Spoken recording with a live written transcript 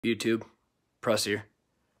YouTube, Press here.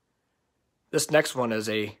 This next one is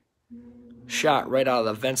a shot right out of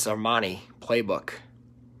the Vince Armenti playbook.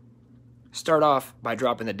 Start off by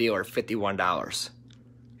dropping the dealer $51.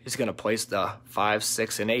 He's going to place the 5,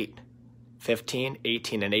 6, and 8, 15,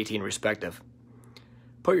 18, and 18 respective.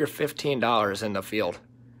 Put your $15 in the field.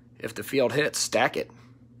 If the field hits, stack it.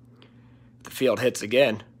 If the field hits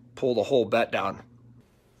again, pull the whole bet down.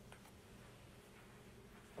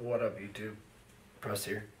 What up, YouTube? Press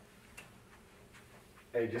here.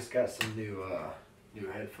 Hey, just got some new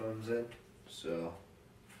headphones in, so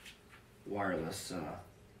wireless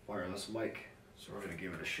mic. So we're gonna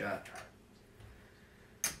give it a shot.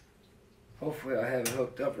 Hopefully, I have it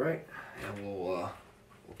hooked up right, and we'll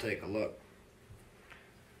take a look.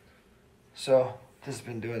 So, just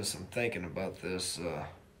been doing some thinking about this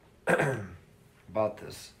about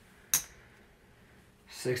this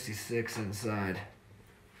 66 inside.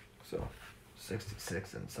 So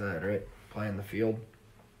 66 inside, right? Playing the field.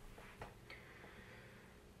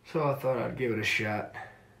 So I thought I'd give it a shot.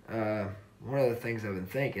 One of the things I've been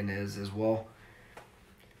thinking is well,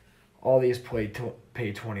 all these pay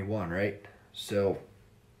 21, right? So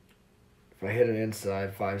if I hit an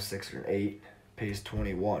inside 5, 6, or 8, pays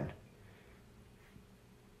 21.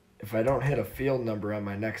 If I don't hit a field number on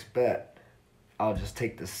my next bet, I'll just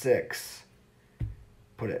take the 6,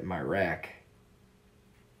 put it in my rack.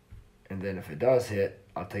 And then if it does hit,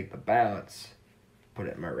 I'll take the balance, put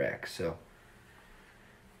it in my rack. So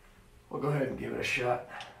we'll go ahead and give it a shot.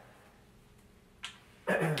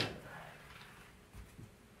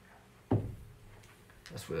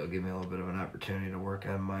 This way it'll give me a little bit of an opportunity to work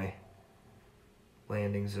on my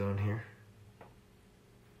landing zone here.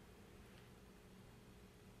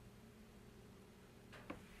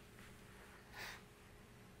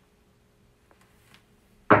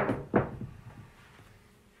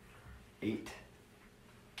 Eight,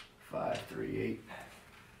 5, 3, 8.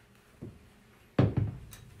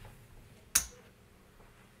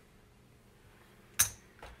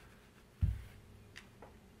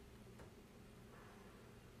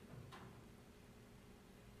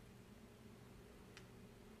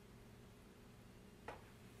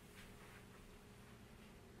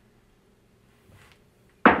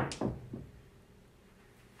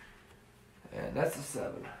 And that's a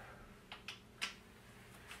 7.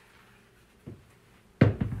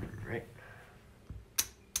 Right.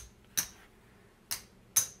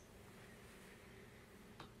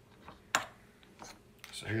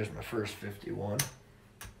 So here's my first 51.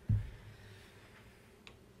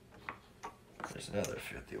 There's another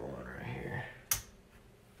 51 right here.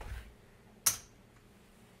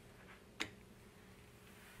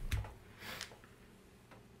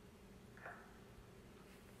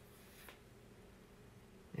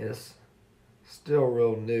 Yes, still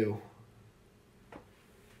real new.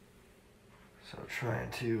 So trying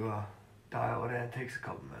to dial it in takes a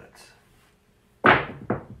couple minutes.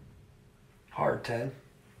 Hard 10.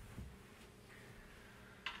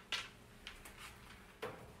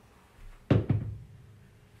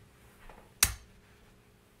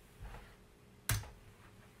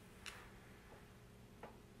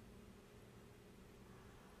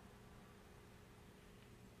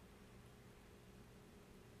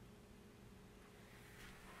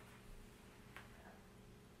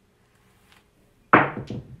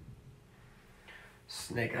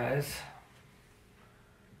 Snake eyes.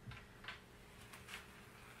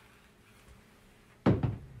 It's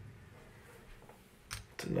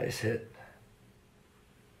a nice hit.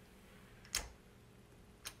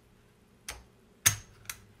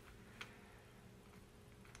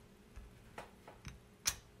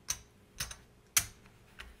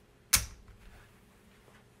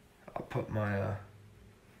 I'll put my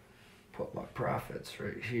profits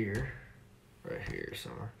right here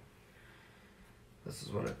somewhere. This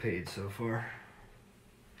is what I paid so far.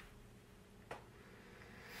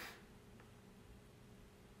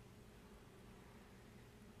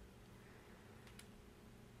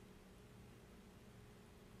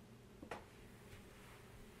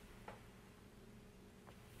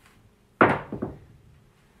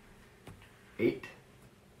 Eight,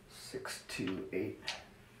 6, 2, 8.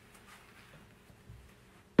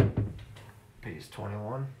 Pays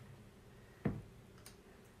 21.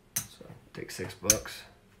 So take $6.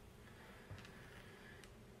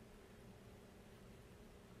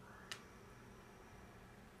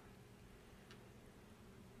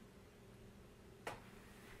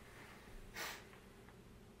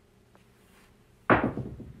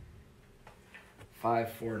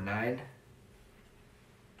 Five, 4, 9.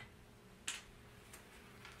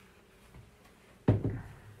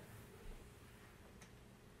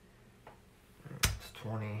 It's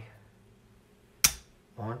 20.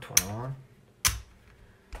 21, 21.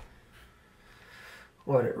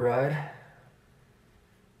 Let it ride.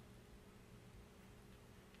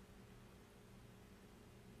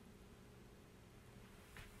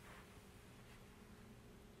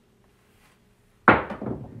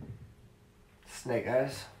 Snake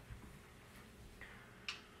eyes.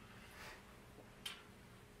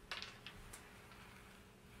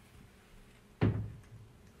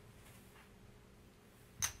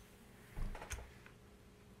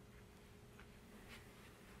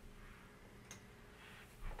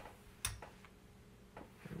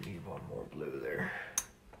 Need one more blue there.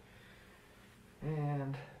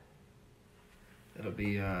 And it'll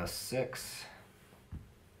be 6.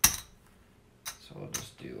 So we'll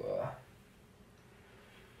just do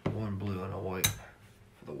one blue and a white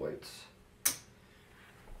for the whites.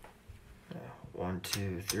 1,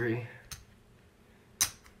 2, 3.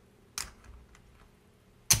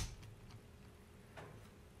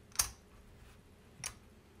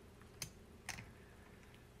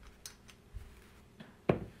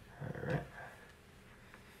 All right.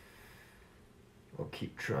 We'll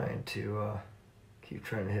keep trying to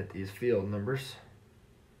hit these field numbers.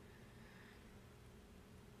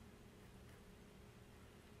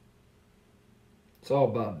 It's all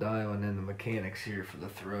about dialing in the mechanics here for the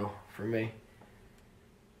throw for me.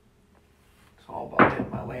 It's all about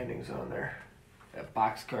hitting my landing zone there at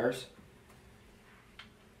boxcars.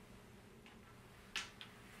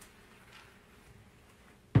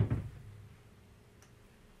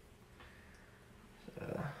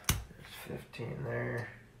 There's 15 there.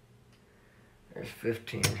 There's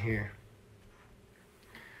 15 here.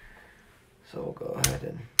 So we'll go ahead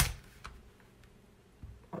and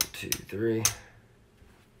 1, 2, 3.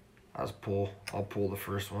 I'll pull the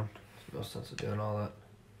first one. There's no sense of doing all that.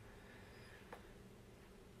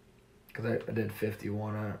 Because I did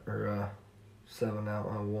 51 or 7 out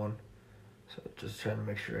on 1. So just trying to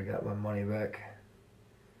make sure I got my money back.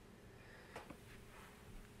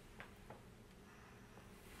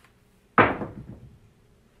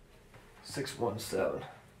 $617.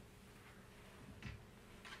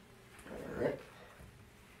 Alright.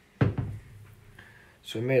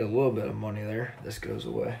 So we made a little bit of money there. This goes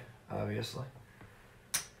away, obviously.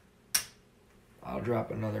 I'll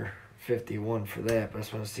drop another 51 for that, but I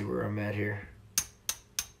just want to see where I'm at here.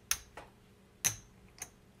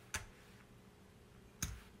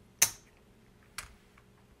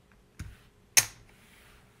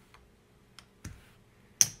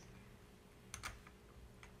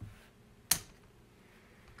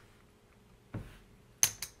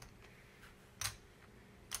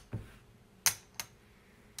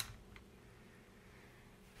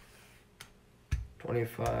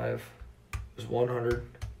 $25 was 100,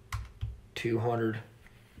 200,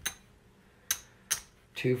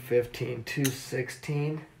 215,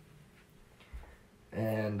 216,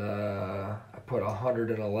 and I put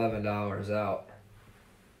 $111 out.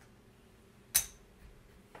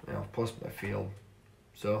 Plus my field,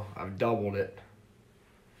 so I've doubled it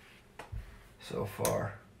so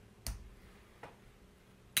far.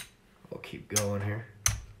 I'll keep going here.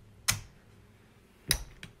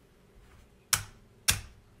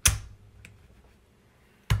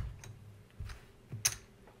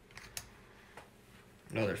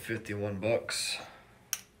 Another 51 bucks.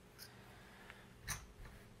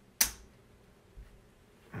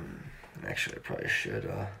 Actually, I probably should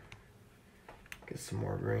get some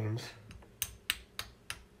more greens.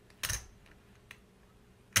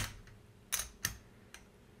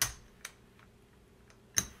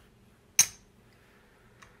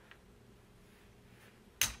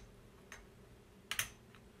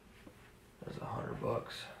 There's $100.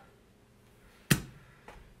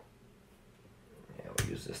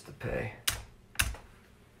 Use this to pay.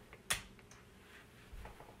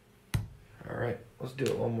 All right, let's do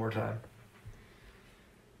it one more time.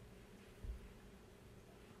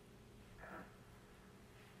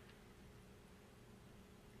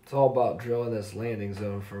 It's all about drilling this landing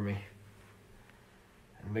zone for me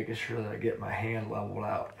and making sure that I get my hand leveled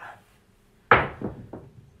out.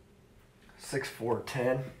 6, 4,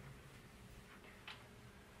 10.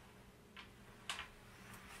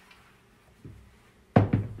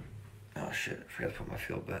 Oh shit, I forgot to put my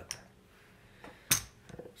field bet.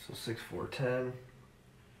 Alright, so 6, 4, 10.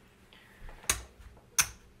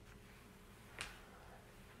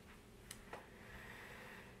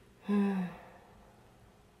 And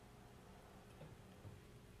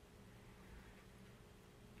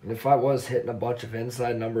if I was hitting a bunch of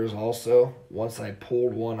inside numbers also, once I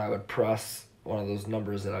pulled one, I would press one of those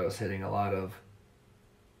numbers that I was hitting a lot of.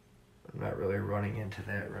 I'm not really running into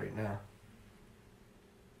that right now.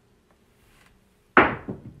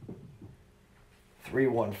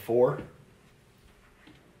 314.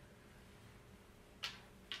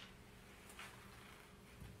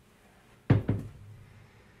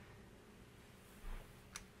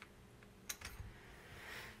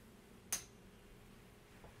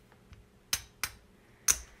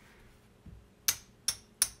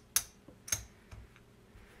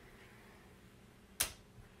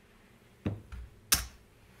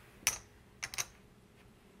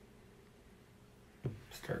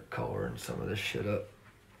 Start coloring some of this shit up.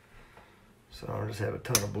 So I don't just have a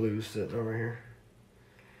ton of blues sitting over here.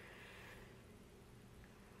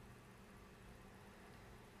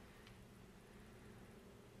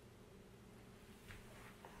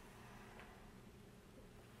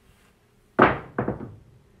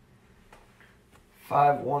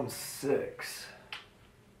 $516.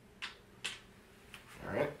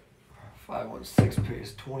 All right, 516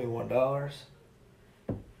 pays $21.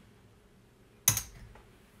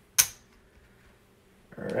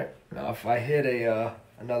 All right, now if I hit a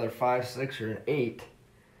another 5, 6, or an 8,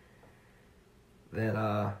 then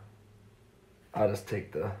I'll just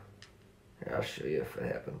take the. Here, I'll show you if it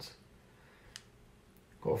happens.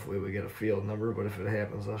 Hopefully we get a field number, but if it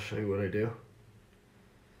happens, I'll show you what I do.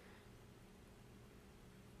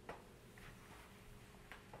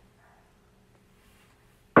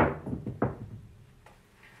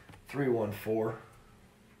 $314.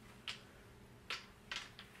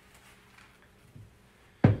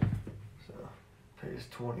 So pays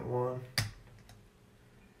 21. All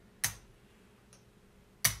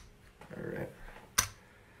right.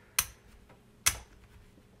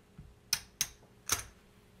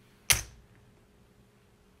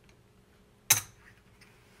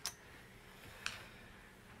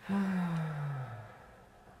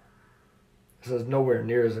 This is nowhere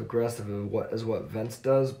near as aggressive as what Vince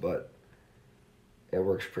does, but it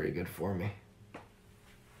works pretty good for me.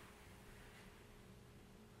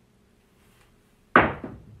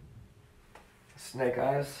 Snake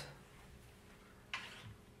eyes.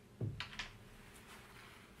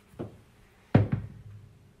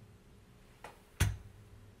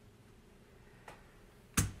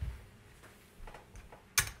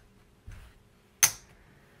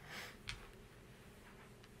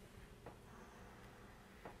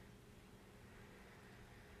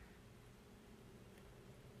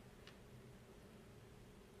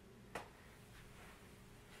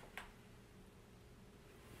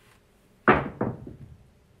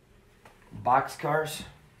 Boxcars.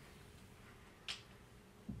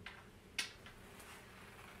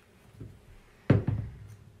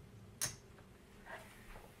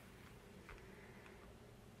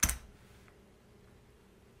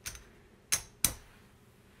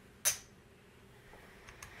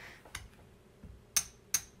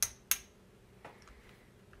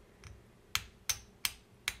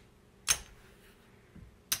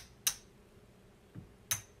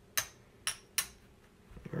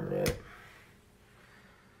 All right.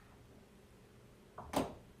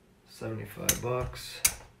 $75.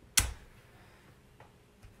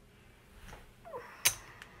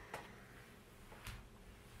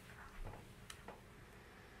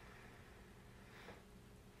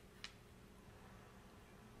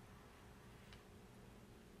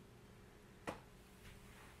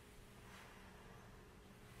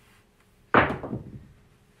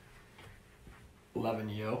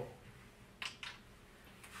 Yo.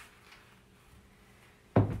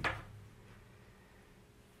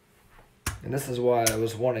 And this is why I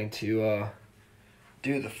was wanting to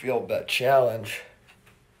do the field bet challenge,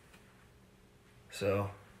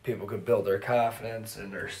 so people could build their confidence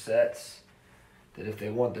in their sets, that if they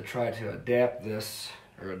want to try to adapt this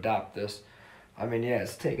or adopt this, I mean, yeah,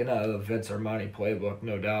 it's taken out of the Vince Armenti playbook,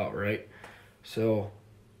 no doubt, right? So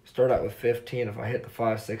start out with 15. If I hit the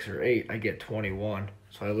 5, 6, or 8, I get 21.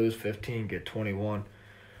 So I lose 15, get 21.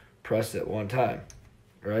 Press it one time,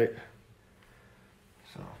 right?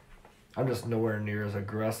 So I'm just nowhere near as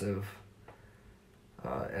aggressive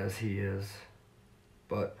as he is,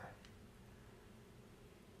 but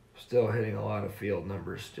still hitting a lot of field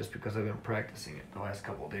numbers just because I've been practicing it the last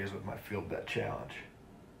couple of days with my field bet challenge.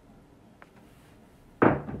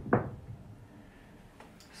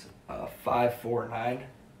 5, 4, 9.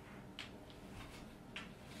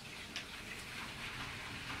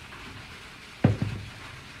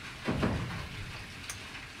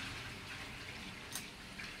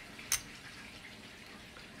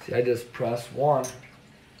 See, I just press 1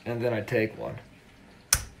 and then I take 1.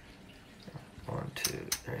 1, 2,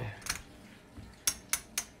 3.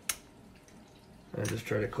 I just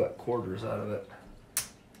try to collect quarters out of it.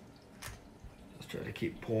 Just try to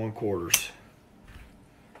keep pulling quarters.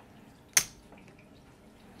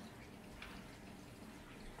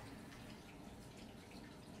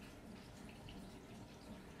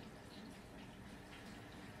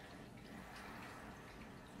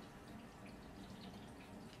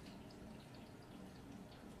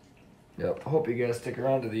 Yep, I hope you guys stick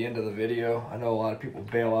around to the end of the video. I know a lot of people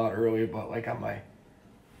bail out early, but like on my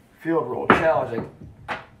field roll challenge,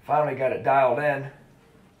 I finally got it dialed in,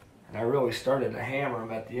 and I really started to hammer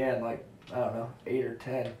them at the end, like, I don't know, 8 or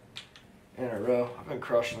 10 in a row. I've been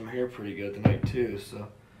crushing them here pretty good tonight too, so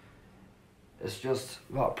it's just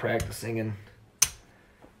about practicing and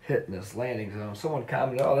hitting this landing zone. Someone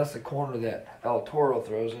commented, oh, that's the corner that El Toro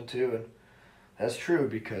throws into, and that's true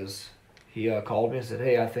because he called me and said,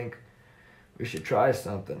 hey, I think we should try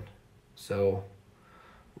something. So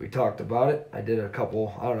we talked about it. I did a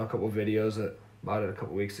couple videos about it a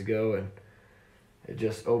couple weeks ago, and it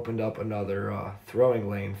just opened up another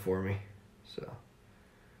throwing lane for me. So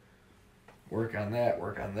work on that,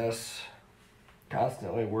 work on this,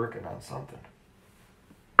 constantly working on something.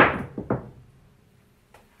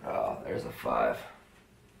 Oh, there's a 5.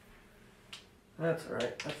 That's all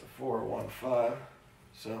right. That's a 4-1-5.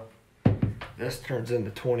 So this turns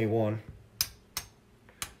into 21.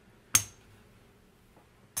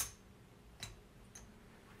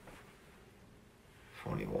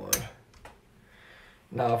 21.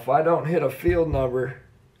 Now, if I don't hit a field number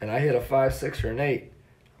and I hit a 5, 6, or an 8,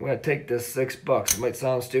 I'm going to take this $6. It might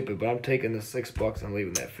sound stupid, but I'm taking this $6 and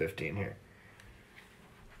leaving that 15 here.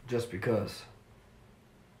 Just because.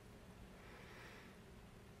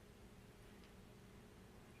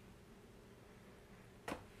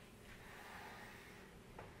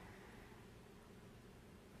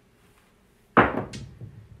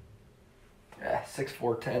 Yeah, 6,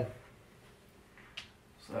 4, 10.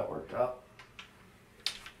 So that worked out.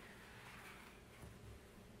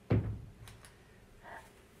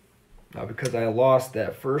 Now, because I lost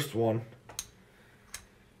that first one,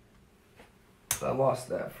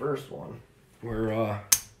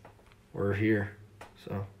 we're here.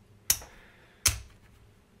 So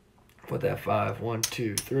put that 5. 1,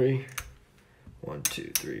 2, 3. 1,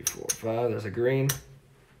 2, 3, 4, 5. There's a green.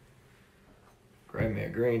 Grab me a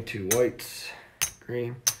green, 2 whites,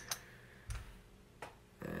 green.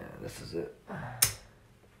 And this is it.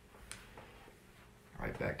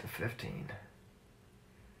 Right back to 15.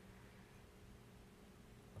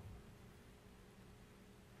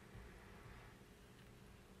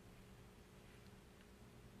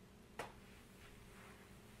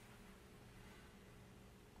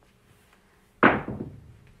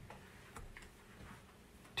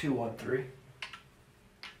 Two, 1, 3.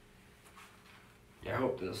 Yeah, I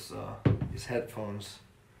hope these headphones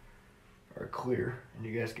are clear and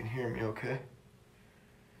you guys can hear me okay.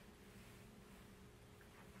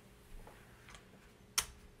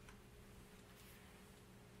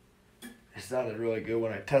 It sounded really good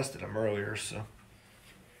when I tested them earlier, so.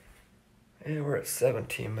 Yeah, we're at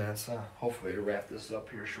 17 minutes. Hopefully to wrap this up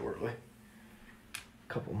here shortly. A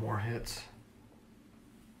couple more hits.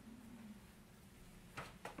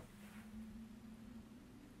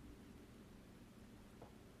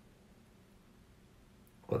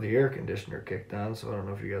 Well, the air conditioner kicked on, so I don't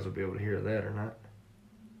know if you guys will be able to hear that or not.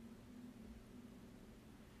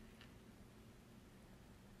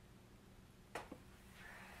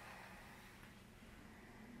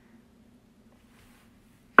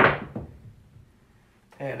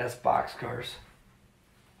 And that's boxcars.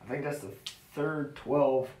 I think that's the third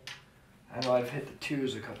 12. I know I've hit the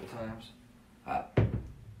 2s a couple times.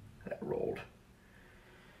 That rolled.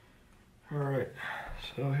 All right,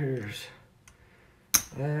 so here's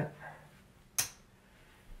that.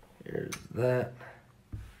 Here's that.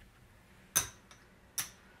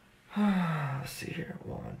 Let's see here.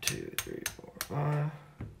 1, 2, 3, 4, 5.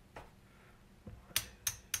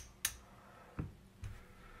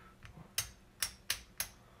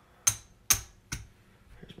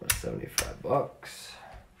 Here's my 75 bucks.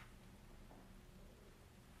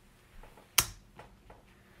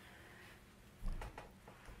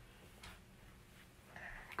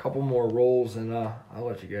 Couple more rolls and I'll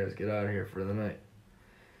let you guys get out of here for the night.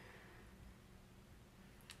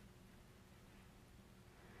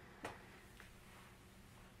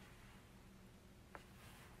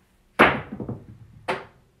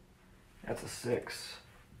 That's a 6.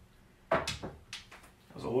 It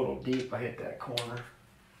was a little deep. I hit that corner.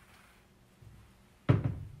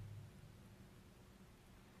 That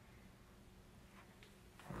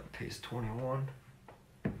pays 21.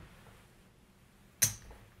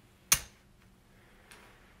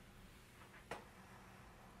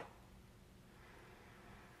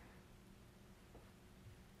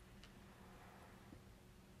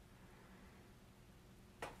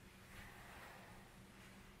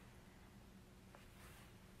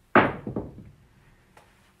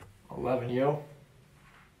 Yo.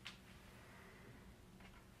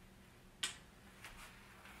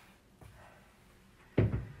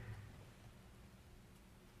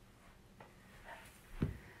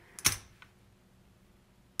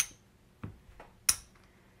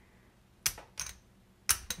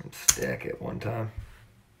 stack it one time.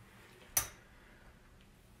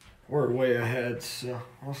 We're way ahead, so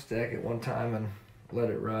I'll stack it one time and let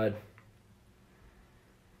it ride.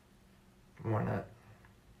 Why not?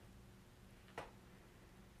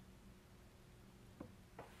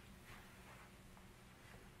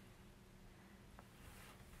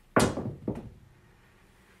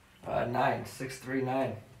 Nine,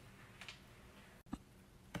 639.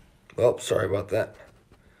 Well, sorry about that.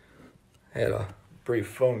 I had a brief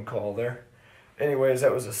phone call there. Anyways,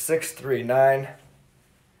 that was a 639.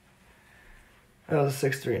 That was a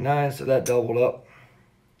 639, so that doubled up.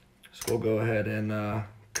 So we'll go ahead and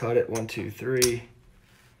cut it. 1, 2, 3.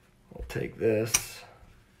 We'll take this.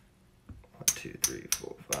 1, 2, 3,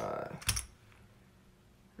 4, 5.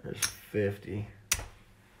 There's 50.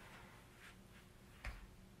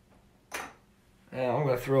 And I'm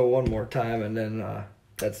gonna throw one more time, and then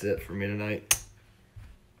that's it for me tonight.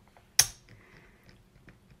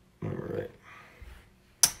 All right.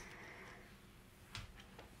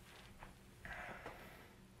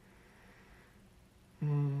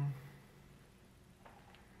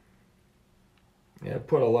 Yeah, I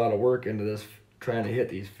put a lot of work into this, trying to hit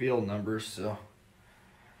these field numbers, so.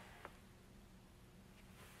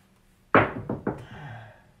 And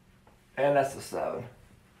that's the 7.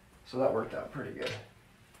 So that worked out pretty good.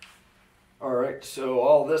 All right, so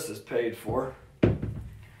all this is paid for. All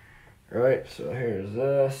right, so here's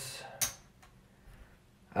this.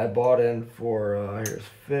 I bought in for, here's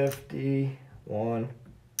 50,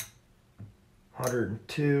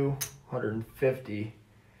 102, 150.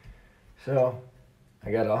 So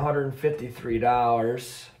I got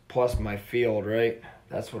 $153 plus my field, right?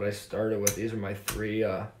 That's what I started with. These are my three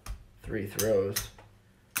throws.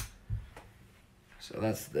 So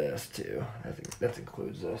that's this too. I think that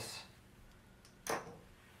includes this.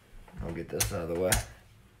 I'll get this out of the way.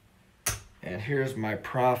 And here's my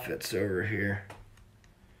profits over here.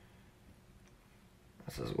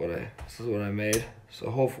 This is what I made.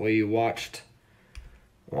 So hopefully you watched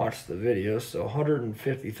the video. So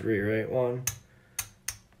 153, right?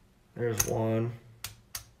 There's 1,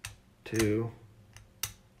 2,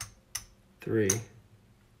 3.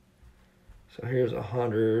 So here's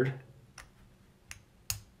 100.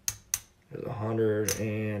 There's 100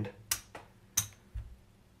 and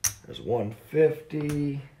there's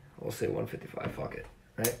 150. We'll say 155. Fuck it,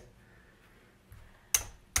 right?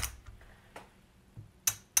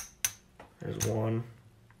 There's 1.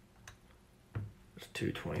 There's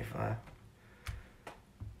 225.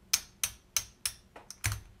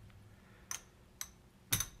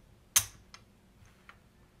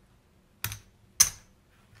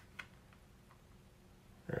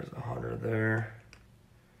 There's 100 there.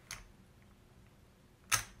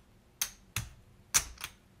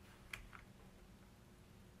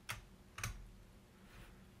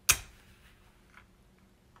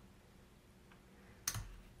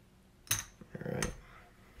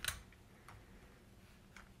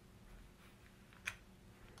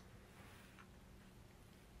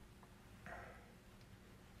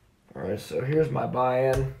 All right, so here's my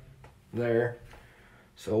buy-in there.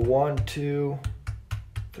 So 1, 2,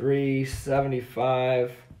 3,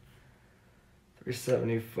 75,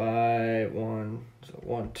 375, 1, so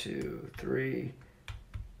 1, 2, 3,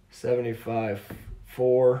 75,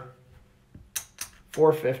 4,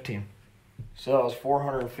 415. So that was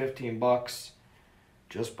 415 bucks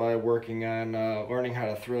just by working on learning how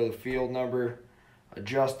to throw the field number,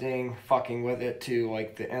 adjusting, fucking with it to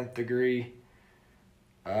like the nth degree.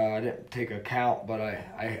 I didn't take a count, but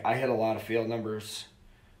I hit a lot of field numbers.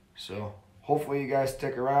 So hopefully you guys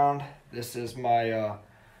stick around. This is my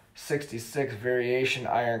 66 variation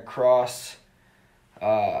iron cross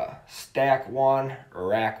stack 1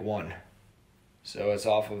 rack 1. So it's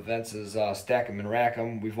off of Vince's Stack 'em and Rack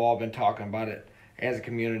 'em. We've all been talking about it as a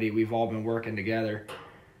community. We've all been working together.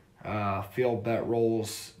 Field bet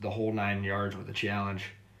rolls the whole 9 yards with the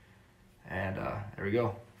challenge. And there we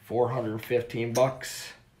go. 415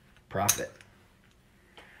 bucks profit.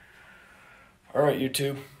 All right,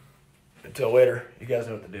 YouTube. Until later, you guys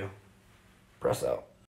know what to do. Press out.